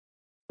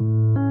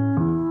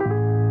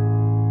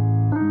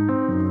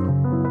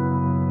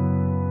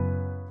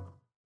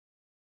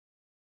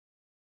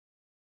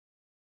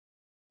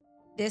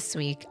This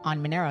week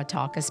on Monero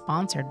Talk is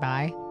sponsored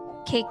by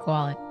Cake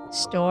Wallet.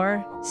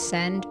 Store,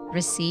 send,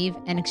 receive,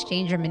 and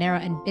exchange your Monero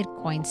and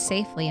Bitcoin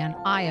safely on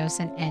iOS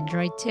and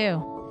Android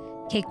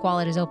too. Cake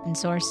Wallet is open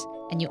source,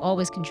 and you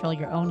always control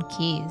your own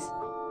keys.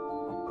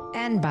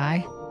 And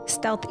by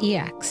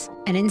StealthEX,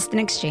 an instant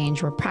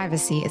exchange where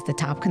privacy is the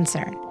top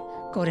concern.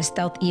 Go to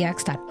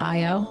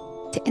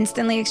stealthex.io to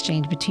instantly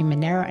exchange between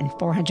Monero and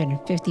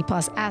 450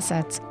 plus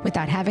assets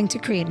without having to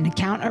create an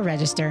account or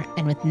register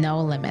and with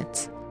no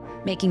limits,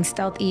 making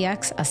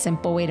StealthEX a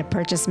simple way to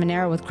purchase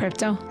Monero with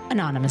crypto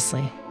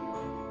anonymously.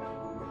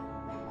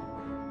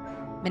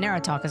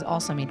 Monero Talk is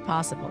also made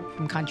possible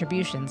from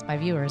contributions by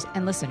viewers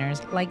and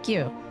listeners like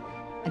you.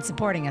 And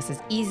supporting us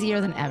is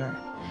easier than ever.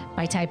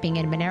 By typing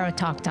in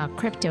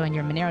MoneroTalk.crypto in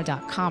your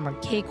Monero.com or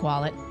Cake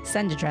Wallet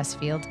send address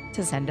field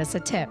to send us a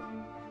tip.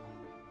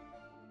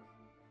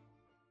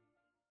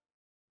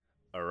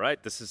 All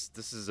right, this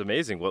is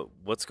amazing.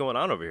 What's going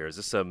on over here? Is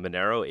this a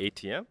Monero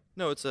ATM?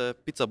 No, it's a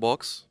pizza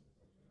box,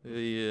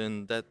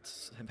 and that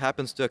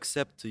happens to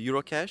accept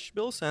Eurocash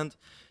bills, and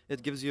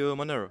it gives you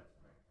Monero.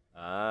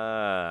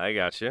 Ah, I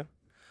got you.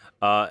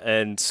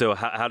 And so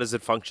how does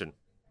it function?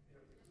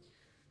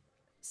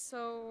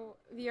 So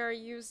we are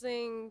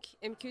using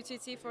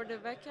MQTT for the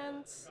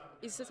backend.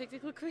 Is a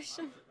technical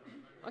question?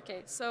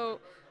 Okay, so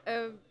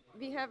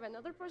we have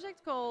another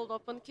project called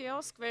Open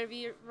Kiosk where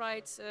we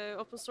write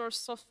open source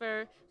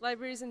software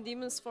libraries and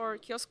daemons for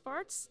kiosk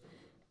parts,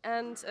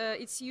 and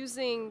it's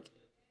using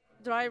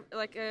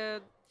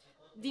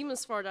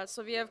daemons for that.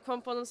 So we have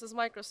components as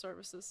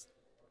microservices.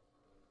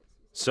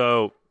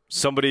 So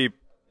somebody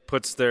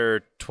puts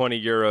their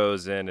 20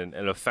 euros in,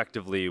 and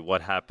effectively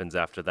what happens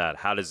after that?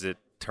 How does it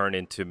turn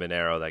into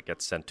Monero that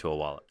gets sent to a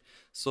wallet?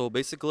 So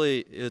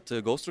basically, it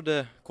goes through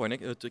the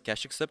to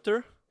cache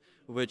acceptor,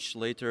 which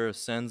later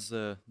sends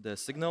the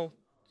signal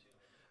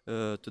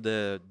to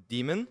the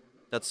daemon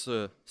that's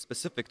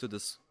specific to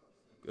this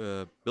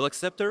bill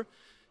acceptor.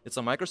 It's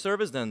a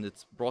microservice, then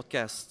it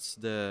broadcasts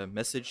the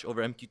message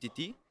over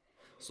MQTT.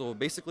 So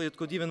basically, it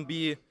could even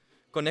be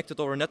connected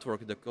over a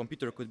network. The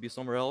computer could be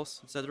somewhere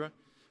else, etc.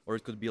 Or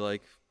it could be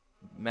like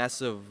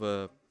massive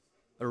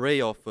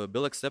array of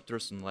bill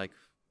acceptors and like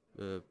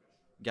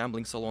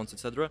gambling salons,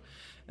 etc.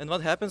 And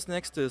what happens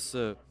next is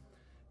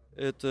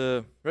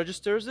it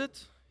registers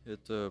it.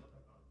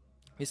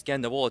 We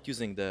scan the wallet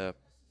using the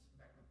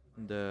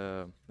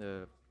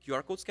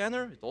QR code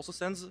scanner. It also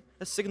sends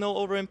a signal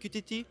over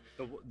MQTT.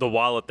 The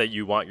wallet that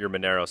you want your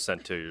Monero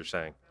sent to, you're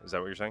saying? Is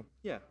that what you're saying?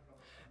 Yeah.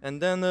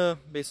 And then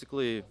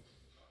basically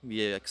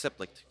we accept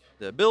like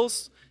the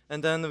bills,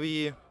 and then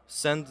we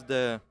send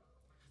the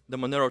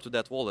Monero to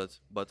that wallet.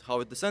 But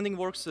how the sending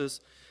works is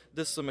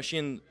this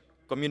machine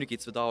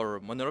communicates with our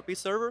MoneroPay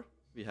server.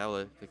 We have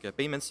a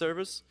payment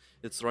service.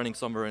 It's running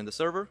somewhere in the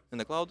server, in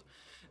the cloud,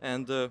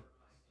 and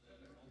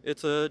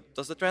it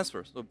does the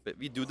transfer. So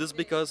we do this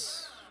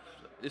because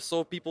if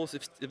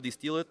they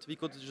steal it, we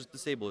could just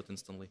disable it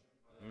instantly.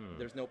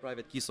 There's no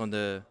private keys on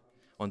the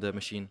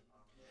machine.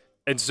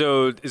 And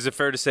so is it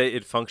fair to say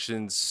it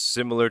functions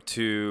similar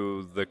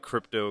to the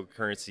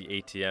cryptocurrency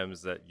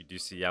ATMs that you do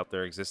see out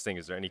there existing?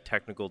 Is there any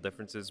technical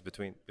differences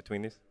between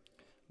these?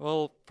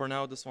 Well, for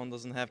now, this one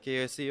doesn't have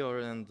KYC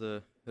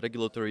and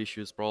regulatory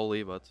issues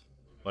probably, but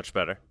Much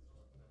better.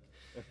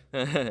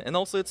 and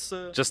also it's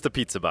Just a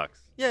pizza box.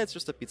 yeah, it's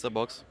just a pizza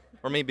box,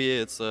 or maybe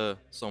it's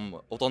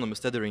some autonomous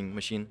tethering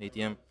machine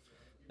ATM,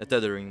 a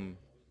tethering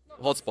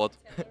hotspot.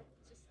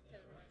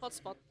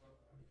 Hotspot.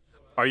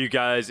 Are you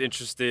guys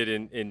interested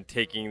in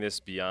taking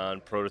this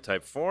beyond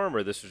prototype form,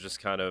 or this was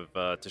just kind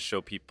of to show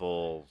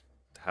people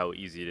how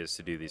easy it is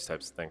to do these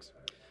types of things?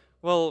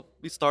 Well,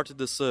 we started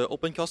this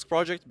open kiosk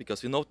project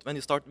because we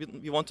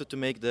wanted to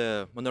make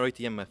the Monero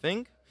ATM a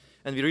thing,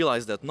 and we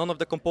realized that none of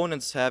the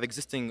components have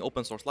existing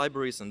open source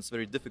libraries, and it's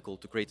very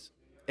difficult to create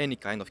any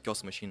kind of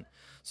kiosk machine.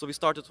 So we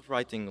started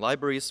writing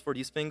libraries for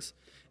these things,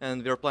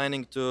 and we are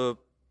planning to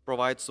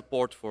provide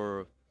support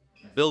for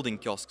building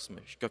kiosk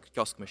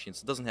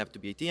machines. It doesn't have to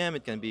be ATM,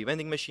 it can be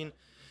vending machine,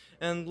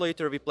 and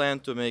later we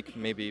plan to make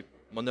maybe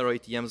Monero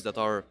ATMs that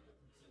are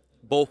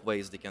both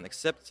ways. They can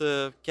accept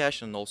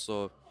cash and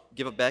also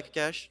give back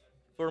cash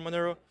for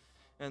Monero,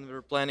 and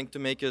we're planning to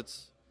make it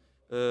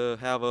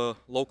have a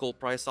local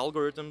price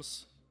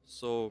algorithms.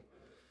 So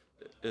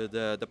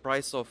the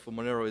price of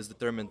Monero is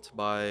determined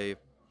by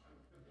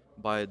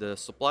the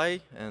supply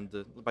and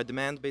by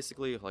demand,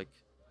 basically,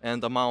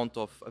 and amount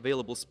of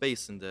available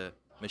space in the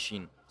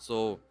machine.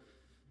 So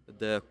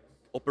the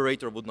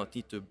operator would not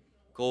need to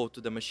go to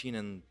the machine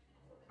and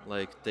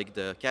take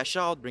the cash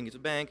out, bring it to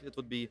bank. It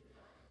would be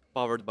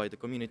powered by the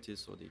community.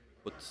 So they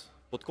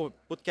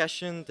put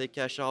cash in, take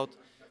cash out.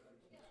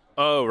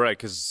 Oh, right,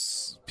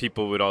 because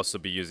people would also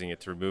be using it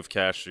to remove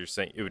cash. So you're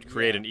saying it would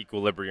create an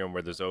equilibrium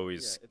where there's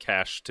always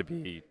cash to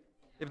be.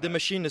 If the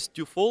machine is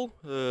too full,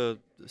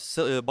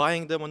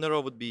 buying the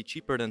Monero would be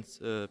cheaper than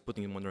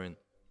putting Monero in.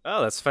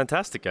 Oh, that's a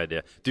fantastic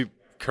idea. Do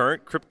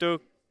current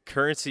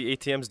cryptocurrency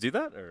ATMs do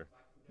that, or?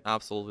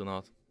 Absolutely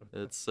not.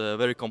 It's a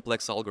very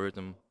complex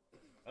algorithm.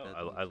 Oh.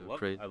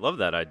 I love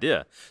that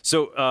idea.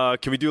 So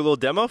can we do a little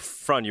demo?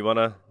 Fran, you want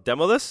to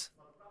demo this?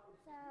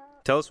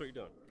 Tell us what you're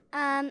doing.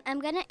 I'm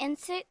gonna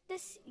insert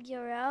this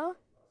euro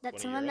that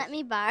someone let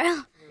me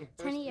borrow.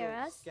 20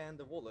 euros. Scan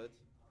the wallet.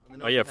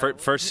 Oh yeah,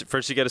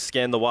 first you got to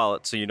scan the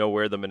wallet so you know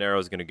where the Monero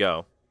is going to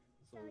go.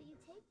 So you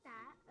take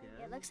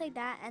that, it looks like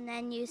that, and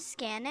then you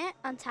scan it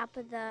on top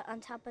of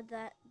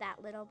that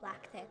little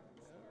black thing.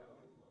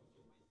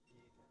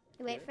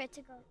 You wait for it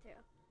to go through.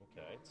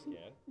 Okay, scan.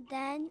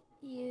 Then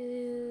We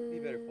you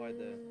verify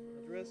the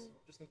address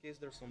just in case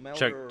there's some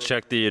malware.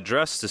 Check the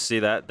address to see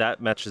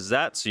that matches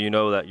that, so you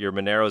know that your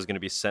Monero is going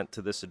to be sent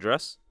to this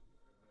address.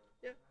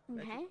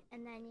 Okay,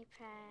 and then you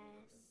press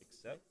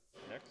Accept.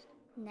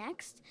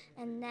 next,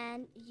 and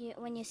then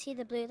when you see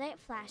the blue light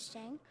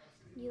flashing,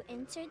 you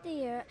insert the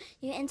euro,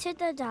 you insert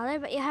the dollar,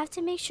 but you have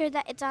to make sure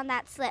that it's on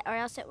that slit, or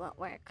else it won't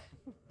work.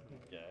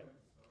 Okay.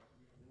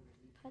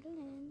 Put it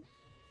in.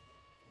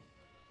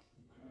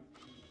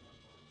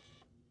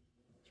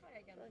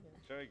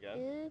 Try again.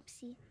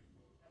 Oopsie.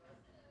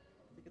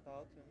 Take it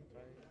out and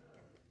try it.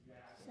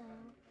 So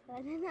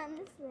put it on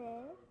the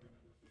slit.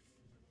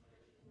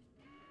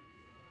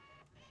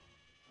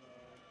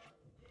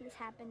 This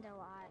happened a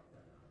lot.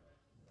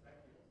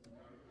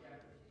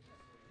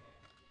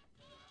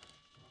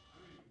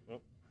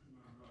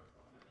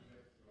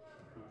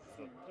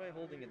 So try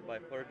holding it by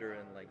further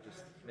and like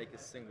just make a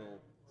single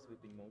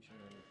sweeping motion.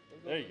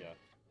 And There you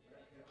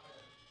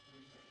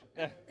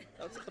go.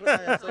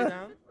 upside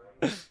down.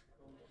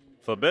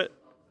 For a bit.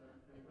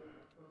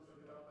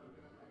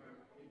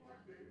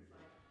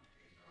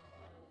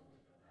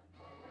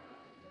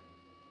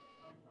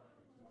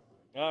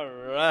 All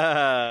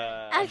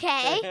right.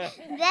 Okay.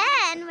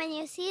 Then when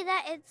you see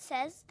that it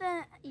says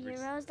the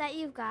euros that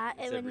you've got,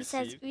 It said when it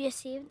says received.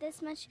 receive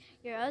this much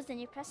euros, then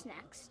you press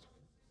next.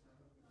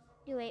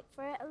 You wait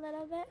for it a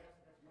little bit,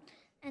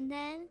 and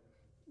then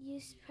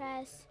you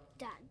press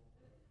done.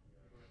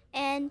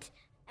 And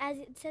as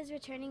it says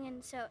returning,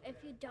 and so if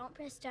you don't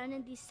press done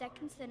in these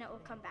seconds, then it will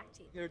come back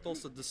to you. Here it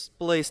also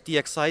displays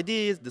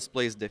TXID, it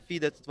displays the fee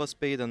that was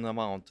paid and the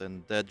amount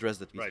and the address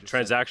that we Right. just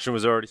Transaction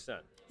was already sent.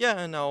 sent. Yeah,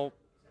 and now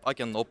I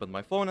can open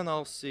my phone and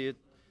I'll see it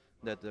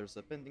that there's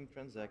a pending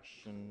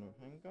transaction.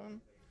 Hang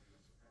on.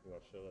 You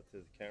want to show that to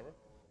the camera?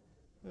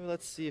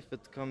 Let's see if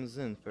it comes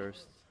in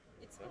first.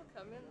 It's still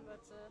coming,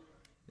 but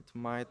It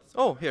might.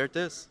 Oh, here it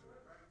is.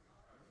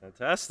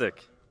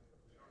 Fantastic.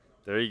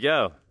 There you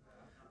go.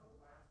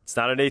 It's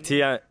not an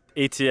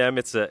ATM.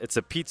 It's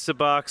a pizza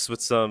box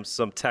with some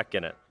tech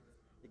in it,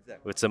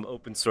 Exactly. with some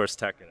open source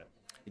tech in it.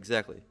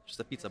 Exactly. Just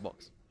a pizza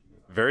box.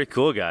 Very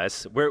cool,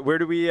 guys. Where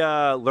do we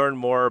learn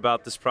more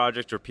about this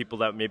project, or people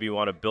that maybe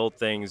want to build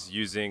things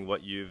using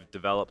what you've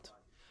developed?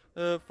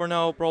 For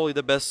now, probably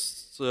the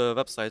best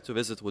website to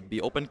visit would be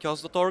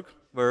openkiosk.org,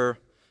 where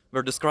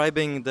we're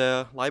describing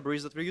the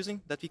libraries that we're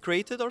using, that we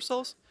created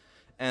ourselves.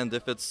 And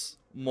if it's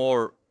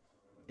more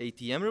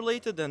ATM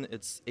related, then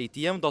it's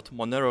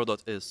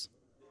atm.monero.is.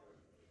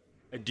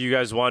 Do you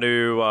guys want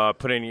to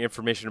put any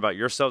information about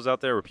yourselves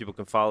out there where people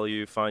can follow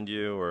you, find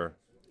you, or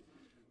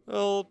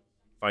Well,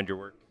 find your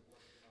work?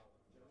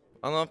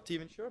 I'm not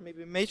even sure.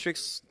 Maybe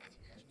Matrix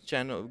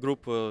channel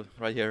group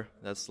right here.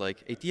 That's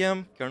like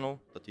ATM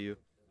kernel.eu.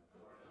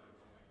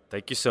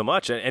 Thank you so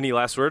much. And any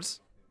last words?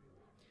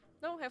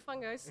 no, have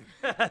fun, guys.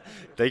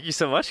 Thank you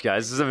so much,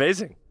 guys. This is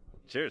amazing.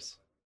 Cheers.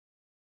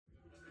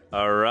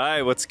 All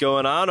right, what's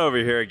going on over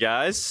here,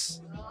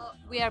 guys?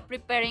 We are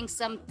preparing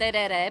some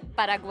terere,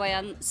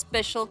 Paraguayan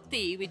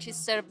specialty, which is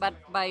served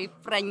by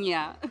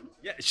Frania.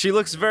 Yeah, she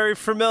looks very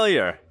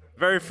familiar.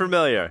 Very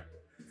familiar.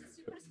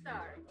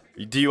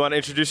 Superstar. Do you want to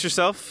introduce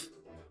yourself?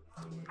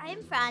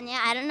 I'm Franya.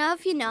 I don't know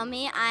if you know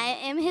me. I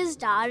am his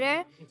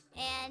daughter,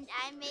 and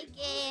I'm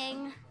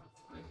making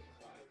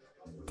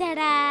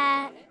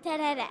terere.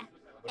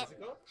 What's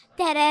it called?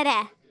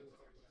 Terere.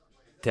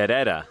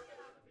 Terera.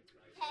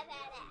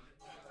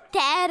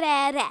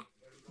 Terere.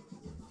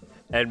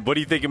 And what do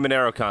you think of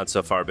MoneroKon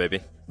so far, baby?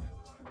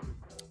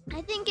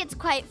 I think it's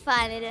quite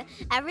fun.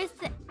 Ever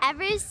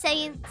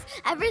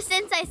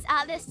since I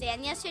saw this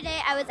stand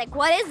yesterday, I was like,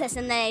 "What is this?"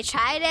 And then I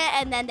tried it,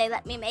 and then they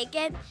let me make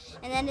it,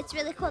 and then it's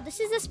really cool. This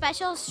is a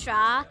special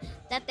straw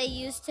that they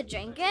use to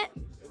drink it.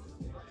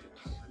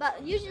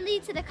 But usually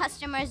to the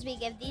customers we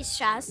give these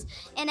straws,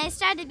 and I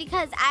started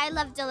because I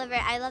love deliver.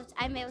 I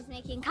was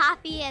making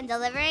coffee and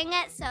delivering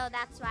it, so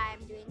that's why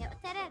I'm doing it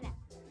with terere.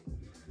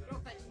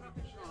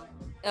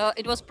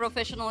 It was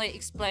professionally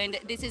explained.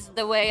 This is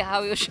the way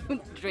how you should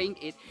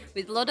drink it,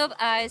 with a lot of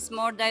ice,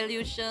 more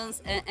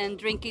dilutions, and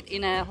drink it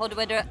in a hot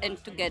weather and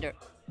together.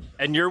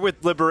 And you're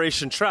with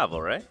Liberation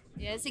Travel, right?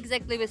 Yes,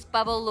 exactly, with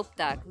Pavel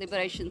Luptak,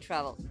 Liberation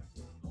Travel.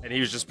 And he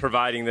was just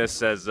providing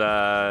this as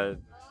to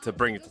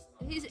bring it.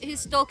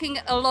 He's talking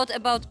a lot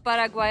about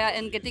Paraguay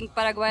and getting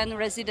Paraguayan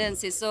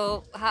residency,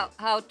 so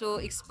how to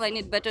explain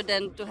it better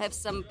than to have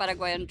some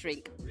Paraguayan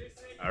drink.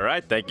 All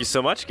right, thank you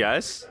so much,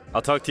 guys.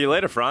 I'll talk to you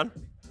later, Fran.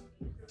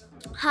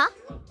 Huh?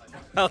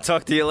 I'll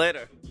talk to you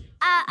later.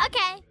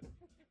 Okay.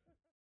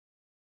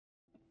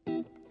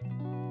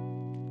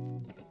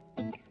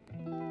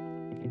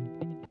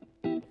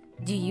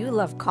 Do you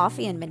love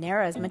coffee and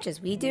Monero as much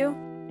as we do?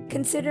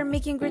 Consider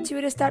making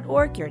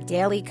gratuitous.org your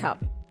daily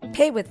cup.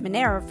 Pay with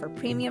Monero for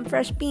premium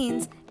fresh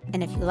beans,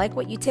 and if you like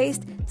what you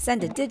taste,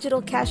 send a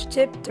digital cash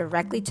tip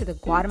directly to the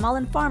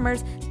Guatemalan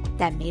farmers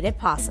that made it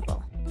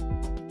possible.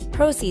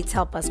 Proceeds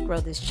help us grow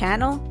this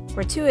channel,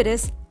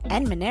 Gratuitous,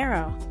 and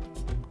Monero.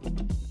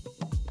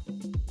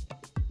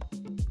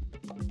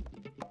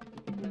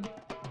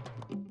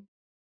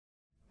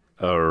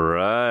 All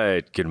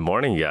right. Good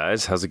morning,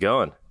 guys. How's it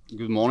going?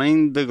 Good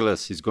morning,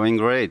 Douglas. It's going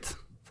great.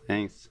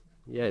 Thanks.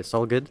 Yeah, it's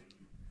all good.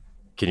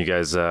 Can you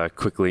guys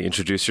quickly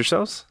introduce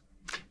yourselves?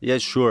 Yeah,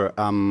 sure.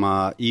 I'm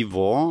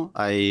Ivo.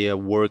 I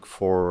work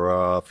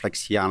for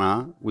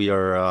Flexiana. We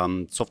are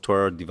a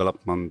software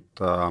development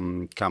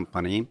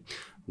company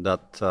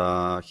that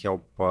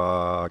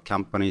help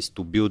companies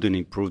to build and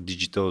improve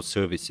digital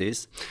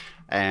services.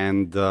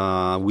 And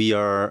we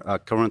are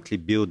currently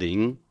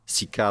building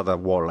Cicada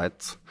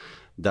wallet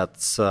that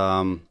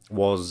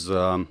was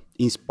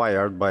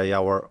inspired by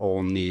our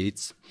own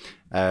needs,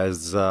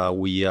 as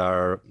we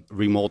are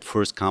remote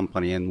first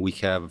company and we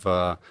have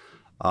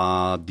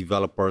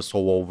developers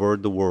all over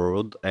the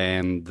world.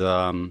 And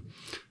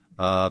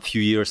a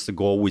few years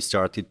ago, we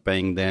started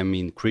paying them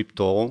in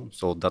crypto.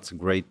 So that's a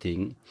great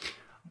thing.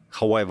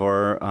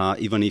 However,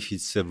 even if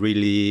it's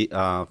really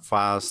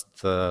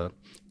fast,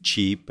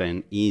 cheap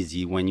and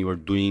easy, when you're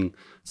doing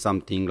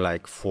something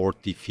like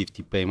 40,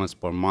 50 payments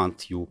per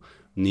month, you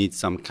need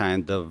some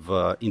kind of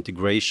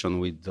integration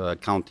with the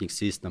accounting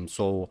system.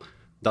 So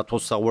that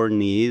was our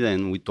need,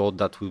 and we thought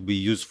that would be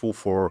useful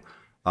for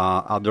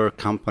other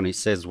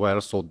companies as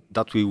well. So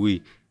that way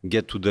we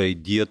get to the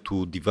idea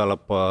to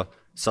develop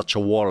such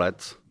a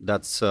wallet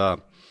that's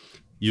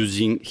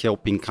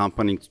helping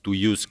companies to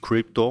use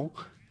crypto,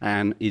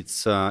 and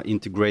it's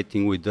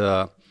integrating with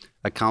the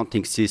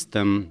accounting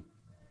system,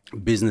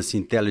 business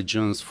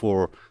intelligence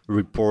for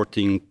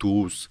reporting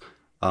tools,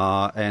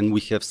 and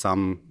we have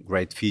some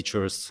great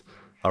features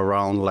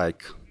around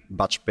like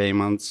batch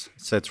payments,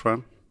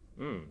 etc.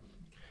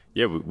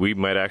 Yeah, we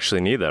might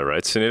actually need that,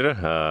 right,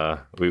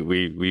 Sunita?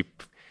 We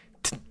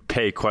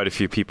pay quite a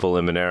few people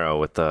in Monero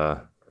with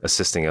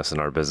assisting us in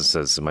our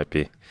businesses. It might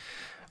be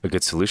a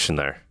good solution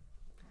there.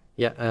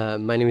 Yeah,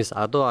 my name is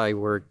Ado. I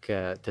work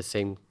at the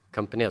same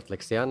company at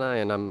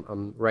Flexiana, and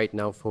I'm right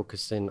now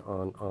focusing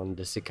on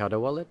the Cicada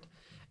wallet,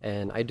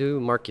 and I do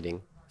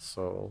marketing.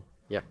 So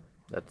yeah,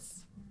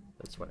 that's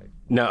what I do.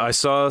 Now, I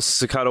saw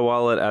Cicada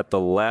Wallet at the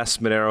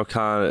last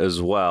MoneroKon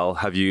as well.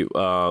 Have you?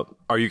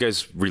 Are you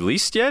guys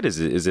released yet?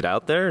 Is it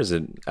out there? Is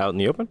it out in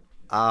the open?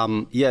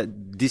 Yeah,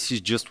 this is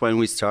just when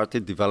we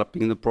started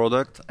developing the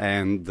product,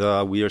 and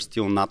we are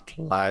still not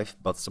live,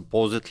 but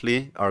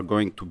supposedly are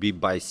going to be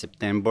by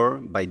September,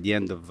 by the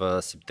end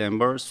of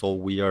September. So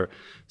we are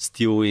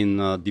still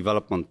in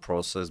development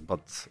process,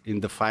 but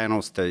in the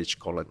final stage,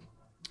 call it.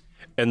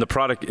 And the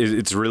product,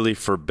 it's really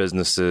for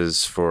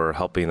businesses, for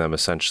helping them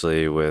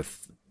essentially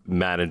with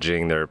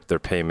managing their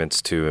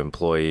payments to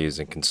employees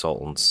and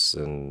consultants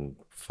and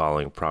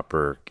following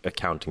proper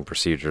accounting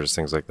procedures,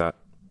 things like that.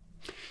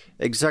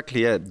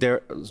 Exactly. Yeah.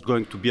 There's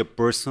going to be a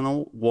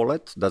personal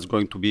wallet that's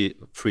going to be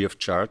free of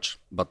charge,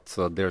 but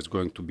there's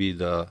going to be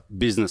the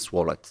business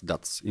wallet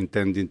that's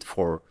intended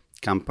for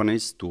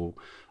companies to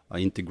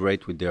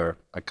integrate with their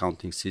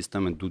accounting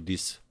system and do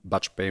these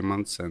batch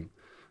payments and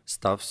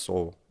stuff.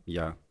 So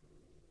yeah.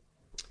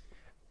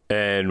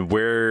 And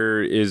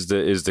where is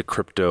the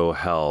crypto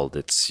held?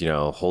 It's,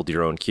 hold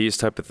your own keys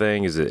type of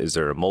thing. Is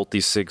there a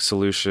multi-sig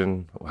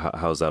solution?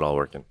 How's that all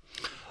working?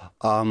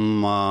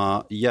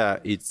 Yeah,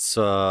 it's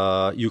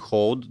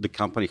the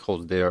company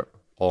holds their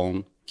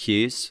own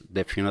keys.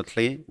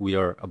 Definitely, we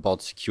are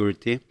about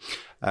security,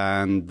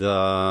 and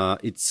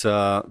it's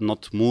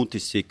not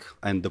multi-sig.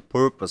 And the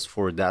purpose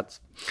for that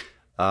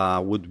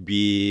would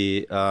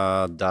be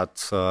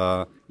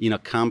that in a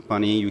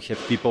company you have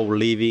people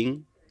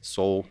living,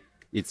 so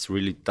it's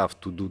really tough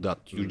to do that.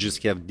 You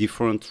just have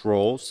different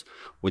roles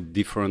with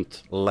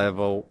different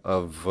level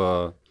of,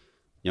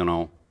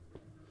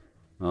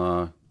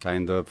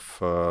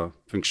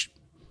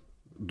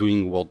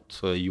 doing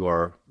what you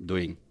are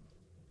doing.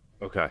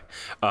 Okay.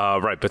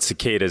 Right, but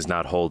Cicada is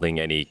not holding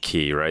any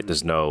key, right?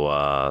 There's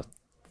no,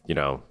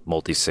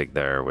 multi-sig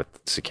there with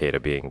Cicada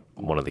being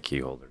one of the key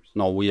holders.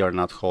 No, we are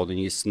not holding.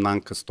 It's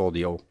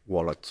non-custodial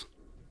wallet.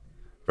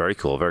 Very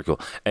cool, very cool.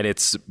 And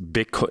it's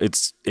Bitcoin.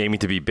 It's aiming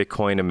to be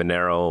Bitcoin and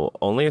Monero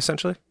only,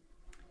 essentially.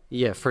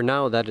 Yeah, for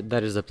now that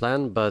is the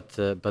plan, but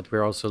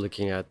we're also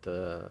looking at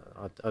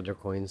other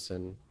coins,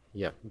 and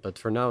yeah. But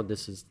for now,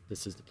 this is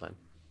the plan.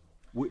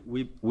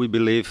 We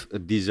believe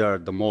these are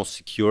the most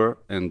secure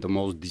and the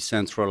most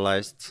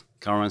decentralized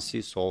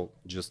currency. So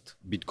just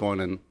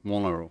Bitcoin and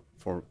Monero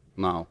for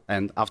now.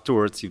 And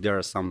afterwards, if there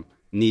are some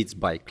needs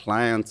by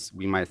clients,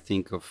 we might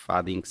think of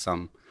adding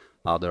some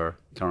other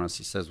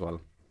currencies as well.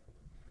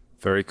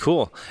 Very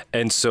cool.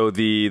 And so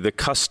the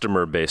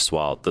customer-based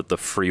wallet, the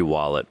free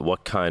wallet,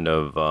 what kind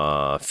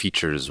of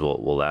features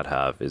will that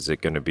have? Is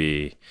it going to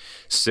be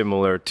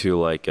similar to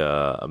like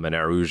a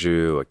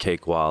MoneroKon23, a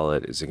Cake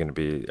wallet? Are there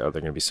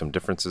going to be some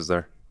differences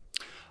there?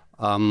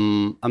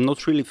 I'm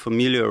not really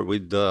familiar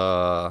with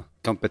the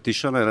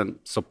competition, and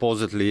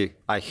supposedly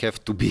I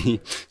have to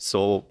be,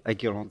 so I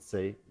cannot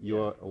say.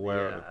 You're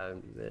aware.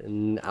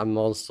 Yeah, I'm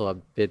also a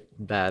bit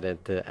bad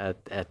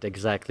at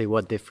exactly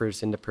what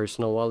differs in the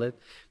personal wallet.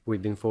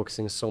 We've been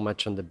focusing so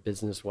much on the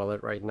business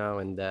wallet right now,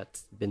 and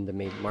that's been the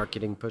main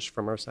marketing push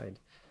from our side.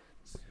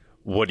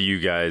 What do you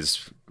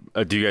guys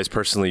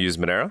personally use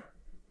Monero?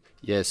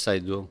 Yes, I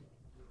do.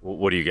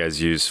 What do you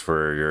guys use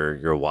for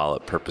your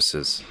wallet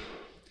purposes?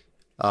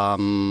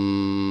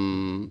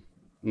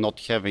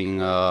 Not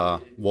having a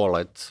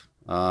wallet.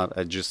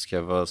 I just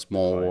have a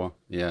small,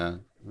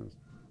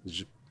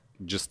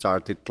 just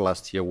started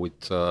last year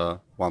with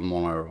one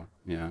Monero.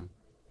 Yeah.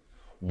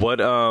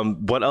 What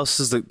else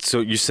is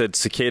so you said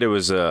Cicada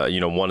was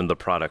one of the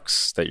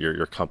products that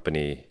your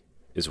company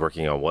is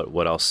working on.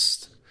 What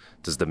else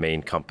is the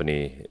main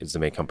company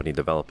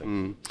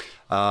developing?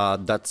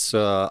 That's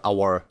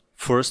our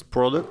first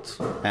product,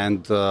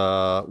 and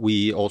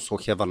we also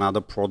have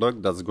another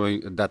product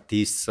that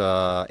is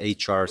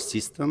HR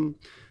system.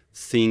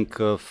 Think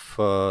of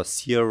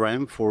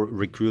CRM for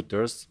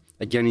recruiters,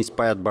 again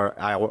inspired by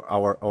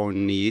our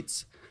own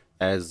needs,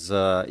 as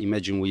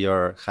imagine we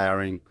are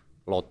hiring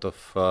a lot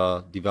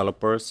of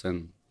developers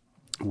and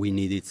we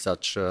needed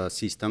such a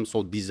system.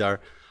 So these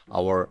are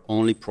our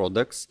only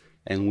products,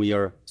 and we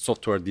are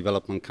software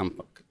development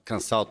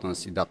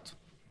consultancy that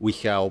we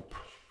help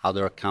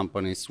other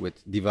companies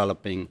with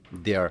developing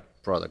their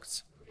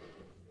products.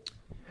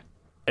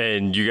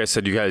 And you guys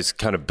said you guys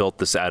kind of built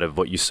this out of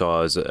what you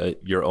saw as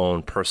your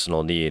own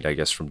personal need, I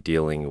guess, from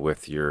dealing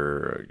with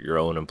your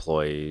own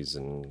employees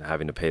and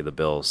having to pay the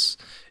bills.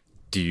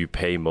 Do you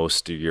pay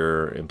most of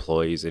your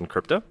employees in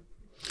crypto?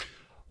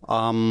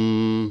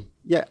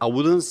 Yeah, I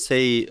wouldn't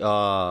say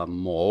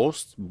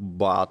most,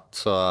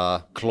 but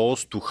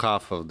close to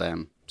half of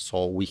them.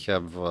 So we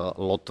have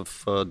a lot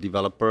of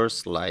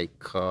developers,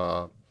 like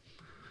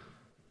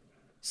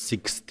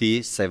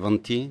 60,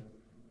 70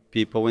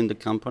 people in the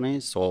company.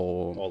 So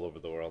all over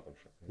the world, I'm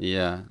sure.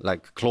 Yeah,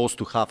 like close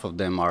to half of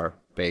them are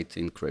paid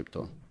in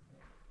crypto.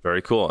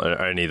 Very cool.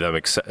 Are any of them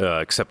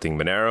accepting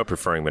Monero,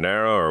 preferring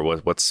Monero, or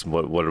what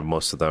do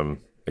most of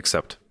them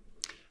accept?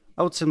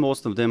 I would say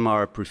most of them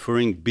are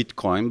preferring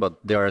Bitcoin, but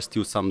there are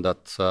still some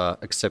that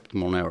accept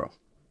Monero.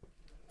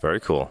 Very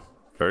cool.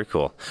 Very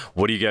cool.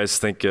 What do you guys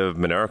think of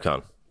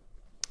MoneroKon?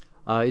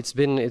 It's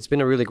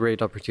been a really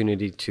great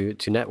opportunity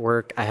to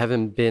network. I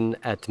haven't been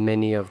at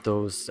many of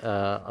those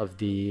of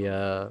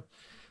the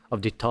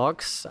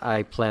talks.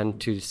 I plan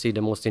to see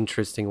the most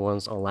interesting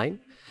ones online.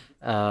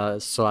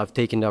 So I've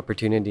taken the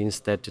opportunity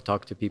instead to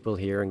talk to people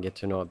here and get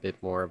to know a bit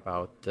more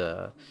about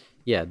the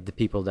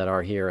people that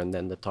are here, and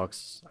then the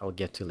talks I'll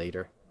get to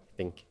later, I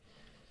think.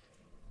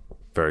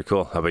 Very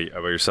cool. How about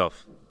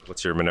yourself?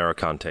 What's your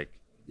MoneroKon take?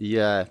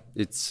 Yeah,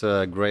 it's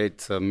a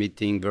great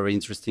meeting, very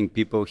interesting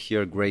people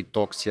here, great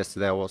talks.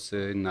 Yesterday I was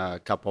in a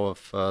couple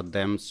of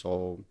them,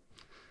 so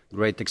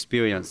great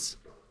experience.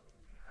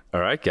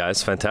 All right,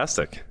 guys,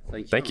 fantastic.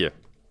 Thank you.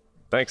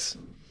 Thanks.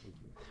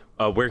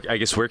 Where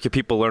can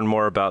people learn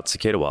more about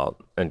Cicada Wallet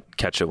and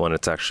catch it when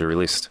it's actually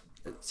released?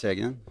 Say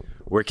again?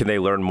 Where can they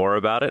learn more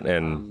about it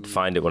and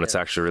find it when it's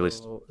actually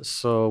released?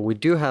 So we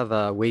do have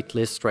a wait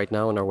list right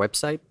now on our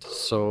website.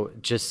 So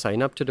just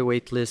sign up to the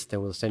wait list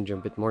and we'll send you a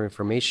bit more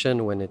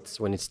information when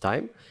it's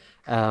time.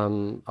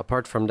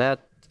 Apart from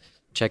that,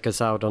 check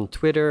us out on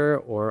Twitter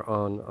or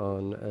on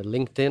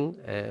LinkedIn.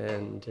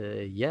 And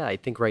I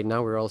think right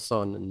now we're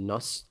also on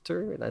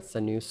Nostr. That's a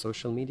new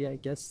social media, I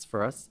guess,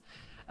 for us.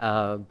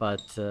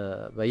 But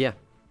yeah,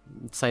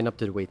 sign up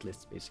to the wait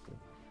list, basically.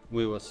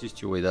 We will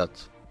assist you with that.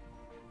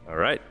 All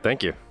right.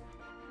 Thank you.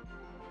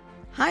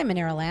 Hi,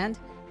 Moneroland.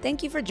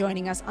 Thank you for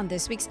joining us on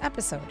this week's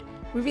episode.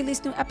 We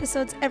release new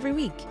episodes every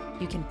week.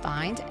 You can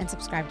find and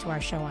subscribe to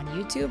our show on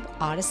YouTube,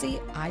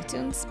 Odyssey,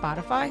 iTunes,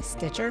 Spotify,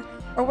 Stitcher,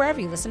 or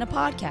wherever you listen to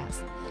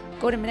podcasts.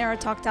 Go to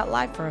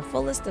MoneroTalk.live for a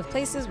full list of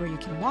places where you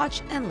can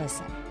watch and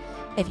listen.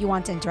 If you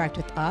want to interact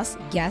with us,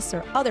 guests,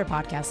 or other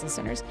podcast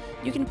listeners,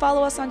 you can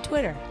follow us on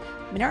Twitter.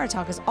 Monero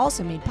Talk is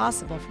also made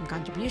possible from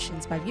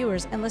contributions by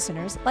viewers and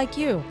listeners like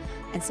you,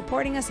 and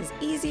supporting us is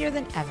easier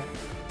than ever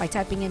by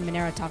typing in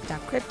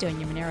MoneroTalk.crypto in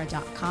your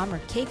Monero.com or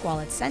Cake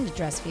Wallet send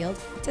address field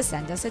to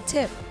send us a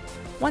tip.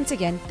 Once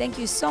again, thank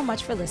you so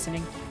much for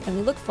listening, and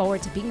we look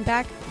forward to being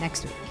back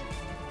next week.